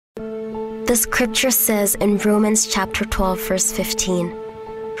The scripture says in Romans chapter 12, verse 15,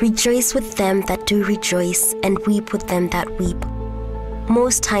 "Rejoice with them that do rejoice, and weep with them that weep."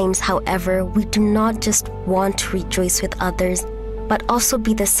 Most times, however, we do not just want to rejoice with others, but also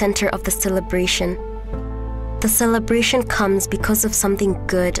be the center of the celebration. The celebration comes because of something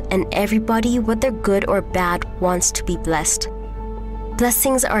good, and everybody, whether good or bad, wants to be blessed.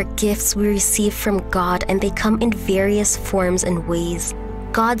 Blessings are gifts we receive from God, and they come in various forms and ways.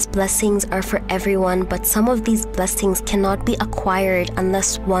 God's blessings are for everyone, but some of these blessings cannot be acquired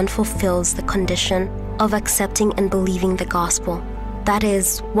unless one fulfills the condition of accepting and believing the gospel. That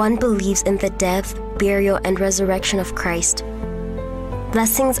is, one believes in the death, burial, and resurrection of Christ.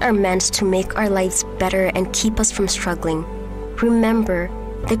 Blessings are meant to make our lives better and keep us from struggling. Remember,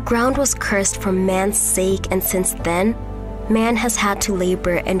 the ground was cursed for man's sake, and since then, man has had to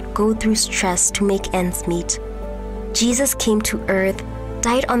labor and go through stress to make ends meet. Jesus came to earth,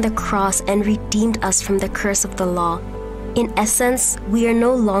 died on the cross, and redeemed us from the curse of the law. In essence, we are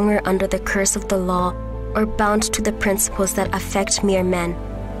no longer under the curse of the law or bound to the principles that affect mere men.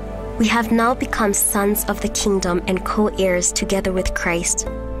 We have now become sons of the kingdom and co-heirs together with Christ.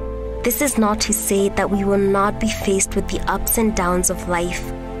 This is not to say that we will not be faced with the ups and downs of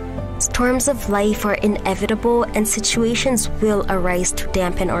life. Storms of life are inevitable, and situations will arise to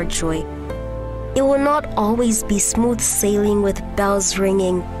dampen our joy. It will not always be smooth sailing with bells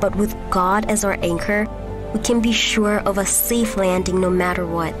ringing, but with God as our anchor, we can be sure of a safe landing no matter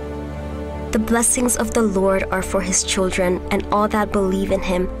what. The blessings of the Lord are for His children and all that believe in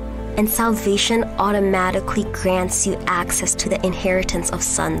Him, and salvation automatically grants you access to the inheritance of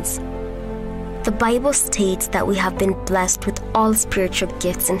sons. The Bible states that we have been blessed with all spiritual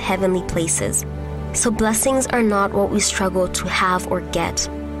gifts in heavenly places, so blessings are not what we struggle to have or get.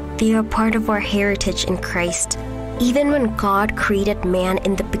 They are part of our heritage in Christ. Even when God created man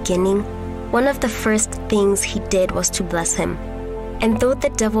in the beginning, one of the first things He did was to bless him. And though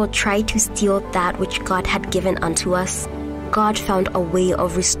the devil tried to steal that which God had given unto us, God found a way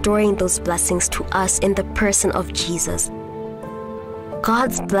of restoring those blessings to us in the person of Jesus.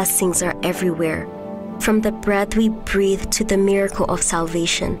 God's blessings are everywhere, from the breath we breathe to the miracle of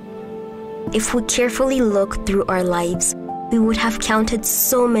salvation. If we carefully look through our lives, we would have counted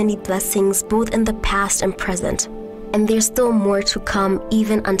so many blessings both in the past and present, and there's still more to come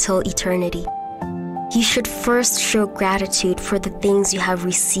even until eternity. You should first show gratitude for the things you have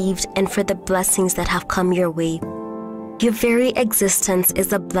received and for the blessings that have come your way. Your very existence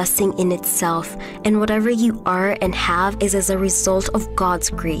is a blessing in itself, and whatever you are and have is as a result of God's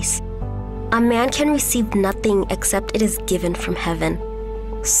grace. A man can receive nothing except it is given from heaven.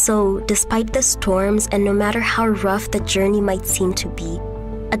 So, despite the storms and no matter how rough the journey might seem to be,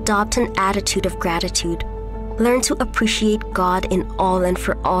 adopt an attitude of gratitude. Learn to appreciate God in all and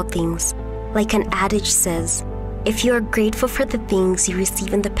for all things. Like an adage says, if you are grateful for the things you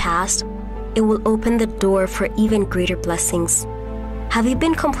receive in the past, it will open the door for even greater blessings. Have you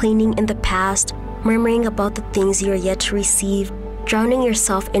been complaining in the past, murmuring about the things you are yet to receive, drowning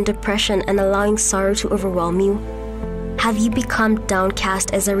yourself in depression and allowing sorrow to overwhelm you? Have you become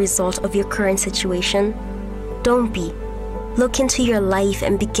downcast as a result of your current situation? Don't be. Look into your life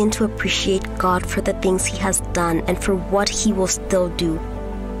and begin to appreciate God for the things He has done and for what He will still do.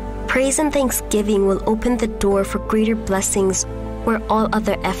 Praise and thanksgiving will open the door for greater blessings where all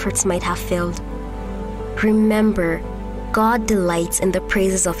other efforts might have failed. Remember, God delights in the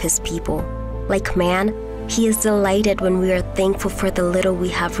praises of His people. Like man, He is delighted when we are thankful for the little we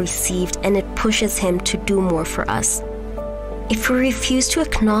have received, and it pushes Him to do more for us. If we refuse to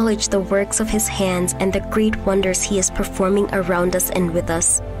acknowledge the works of His hands and the great wonders He is performing around us and with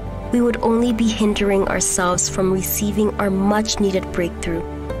us, we would only be hindering ourselves from receiving our much-needed breakthrough.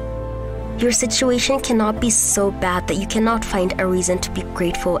 Your situation cannot be so bad that you cannot find a reason to be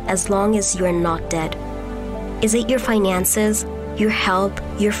grateful as long as you are not dead. Is it your finances, your health,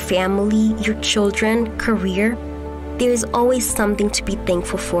 your family, your children, career? There is always something to be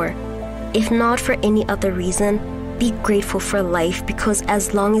thankful for. If not for any other reason, be grateful for life, because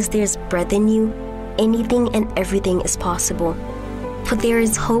as long as there is breath in you, anything and everything is possible. For there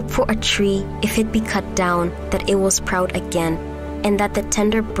is hope for a tree, if it be cut down, that it will sprout again, and that the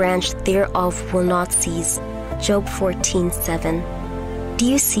tender branch thereof will not cease. Job 14:7. Do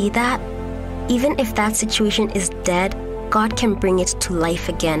you see that? Even if that situation is dead, God can bring it to life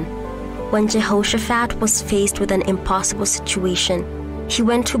again. When Jehoshaphat was faced with an impossible situation, he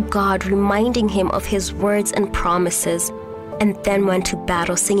went to God reminding him of His words and promises, and then went to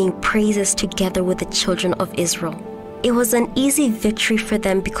battle singing praises together with the children of Israel. It was an easy victory for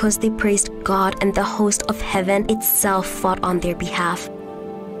them because they praised God, and the host of heaven itself fought on their behalf.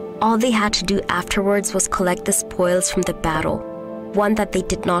 All they had to do afterwards was collect the spoils from the battle, one that they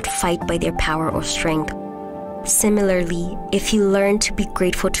did not fight by their power or strength. Similarly, if you learn to be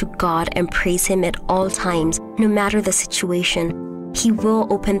grateful to God and praise Him at all times, no matter the situation, He will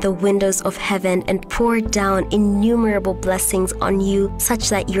open the windows of heaven and pour down innumerable blessings on you such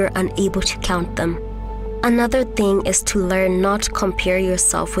that you're unable to count them. Another thing is to learn not to compare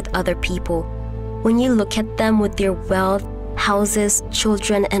yourself with other people. When you look at them with their wealth, houses,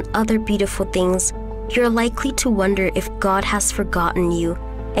 children, and other beautiful things, you're likely to wonder if God has forgotten you,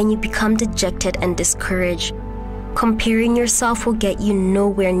 and you become dejected and discouraged. Comparing yourself will get you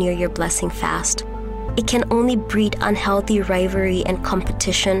nowhere near your blessing fast. It can only breed unhealthy rivalry and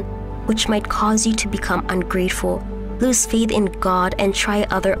competition, which might cause you to become ungrateful, lose faith in God, and try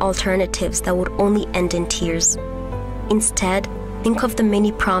other alternatives that would only end in tears. Instead, think of the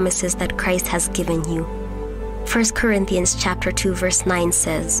many promises that Christ has given you. 1 Corinthians chapter 2 verse 9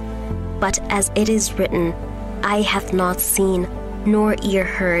 says, "But as it is written, eye hath not seen, nor ear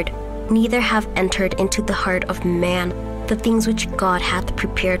heard, neither have entered into the heart of man the things which God hath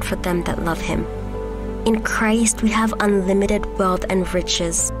prepared for them that love Him." In Christ we have unlimited wealth and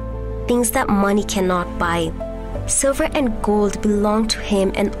riches, things that money cannot buy. Silver and gold belong to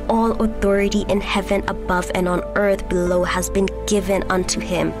Him, and all authority in heaven above and on earth below has been given unto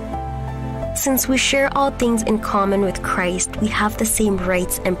Him. Since we share all things in common with Christ, we have the same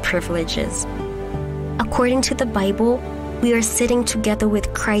rights and privileges. According to the Bible, we are sitting together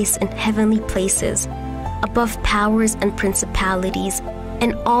with Christ in heavenly places, above powers and principalities,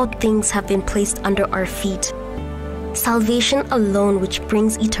 and all things have been placed under our feet. Salvation alone, which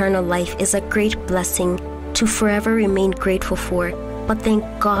brings eternal life, is a great blessing to forever remain grateful for, but thank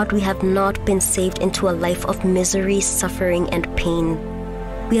God we have not been saved into a life of misery, suffering, and pain.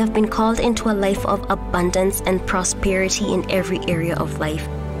 We have been called into a life of abundance and prosperity in every area of life.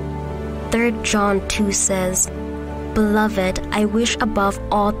 3 John 2 says, "Beloved, I wish above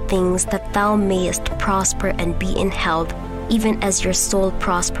all things that thou mayest prosper and be in health, even as your soul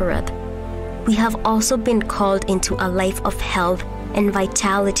prospereth." We have also been called into a life of health and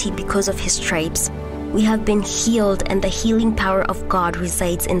vitality because of His stripes. We have been healed, and the healing power of God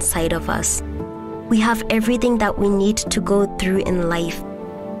resides inside of us. We have everything that we need to go through in life.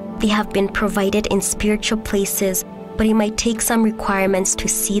 They have been provided in spiritual places, but it might take some requirements to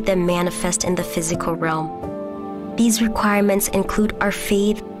see them manifest in the physical realm. These requirements include our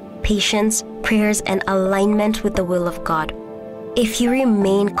faith, patience, prayers, and alignment with the will of God. If you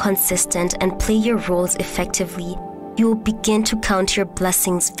remain consistent and play your roles effectively, you will begin to count your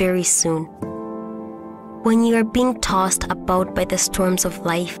blessings very soon. When you are being tossed about by the storms of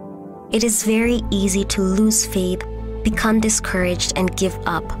life, it is very easy to lose faith, become discouraged, and give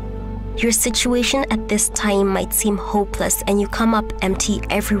up. Your situation at this time might seem hopeless, and you come up empty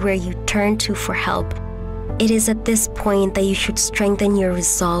everywhere you turn to for help. It is at this point that you should strengthen your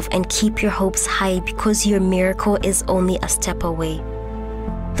resolve and keep your hopes high, because your miracle is only a step away.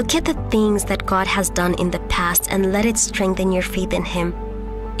 Look at the things that God has done in the past and let it strengthen your faith in Him.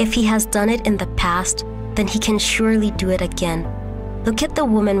 If He has done it in the past, then He can surely do it again. Look at the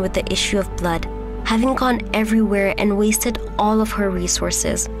woman with the issue of blood. Having gone everywhere and wasted all of her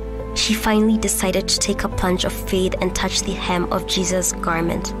resources, she finally decided to take a plunge of faith and touch the hem of Jesus'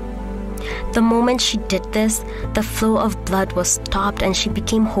 garment. The moment she did this, the flow of blood was stopped and she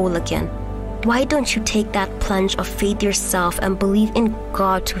became whole again. Why don't you take that plunge of faith yourself and believe in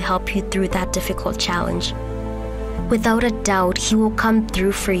God to help you through that difficult challenge? Without a doubt, He will come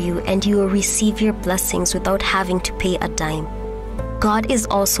through for you and you will receive your blessings without having to pay a dime. God is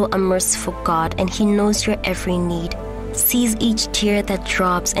also a merciful God, and He knows your every need, sees each tear that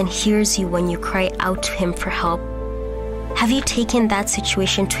drops, and hears you when you cry out to Him for help. Have you taken that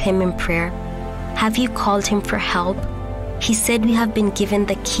situation to Him in prayer? Have you called Him for help? He said we have been given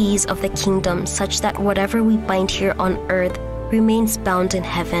the keys of the kingdom, such that whatever we bind here on earth remains bound in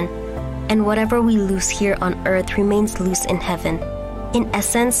heaven, and whatever we loose here on earth remains loose in heaven. In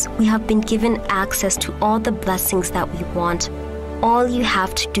essence, we have been given access to all the blessings that we want. All you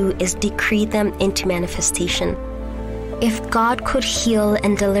have to do is decree them into manifestation. If God could heal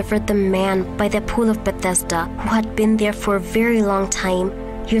and deliver the man by the pool of Bethesda, who had been there for a very long time,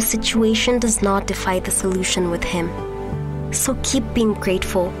 your situation does not defy the solution with Him. So keep being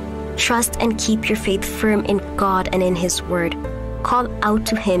grateful. Trust and keep your faith firm in God and in His Word. Call out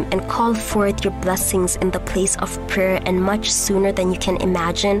to Him and call forth your blessings in the place of prayer, and much sooner than you can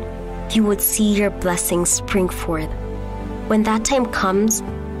imagine, you would see your blessings spring forth. When that time comes,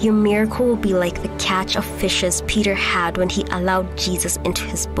 your miracle will be like the catch of fishes Peter had when he allowed Jesus into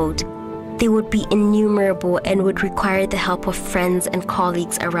his boat. They would be innumerable and would require the help of friends and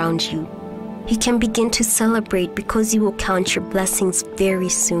colleagues around you. You can begin to celebrate because you will count your blessings very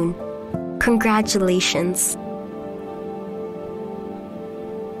soon. Congratulations!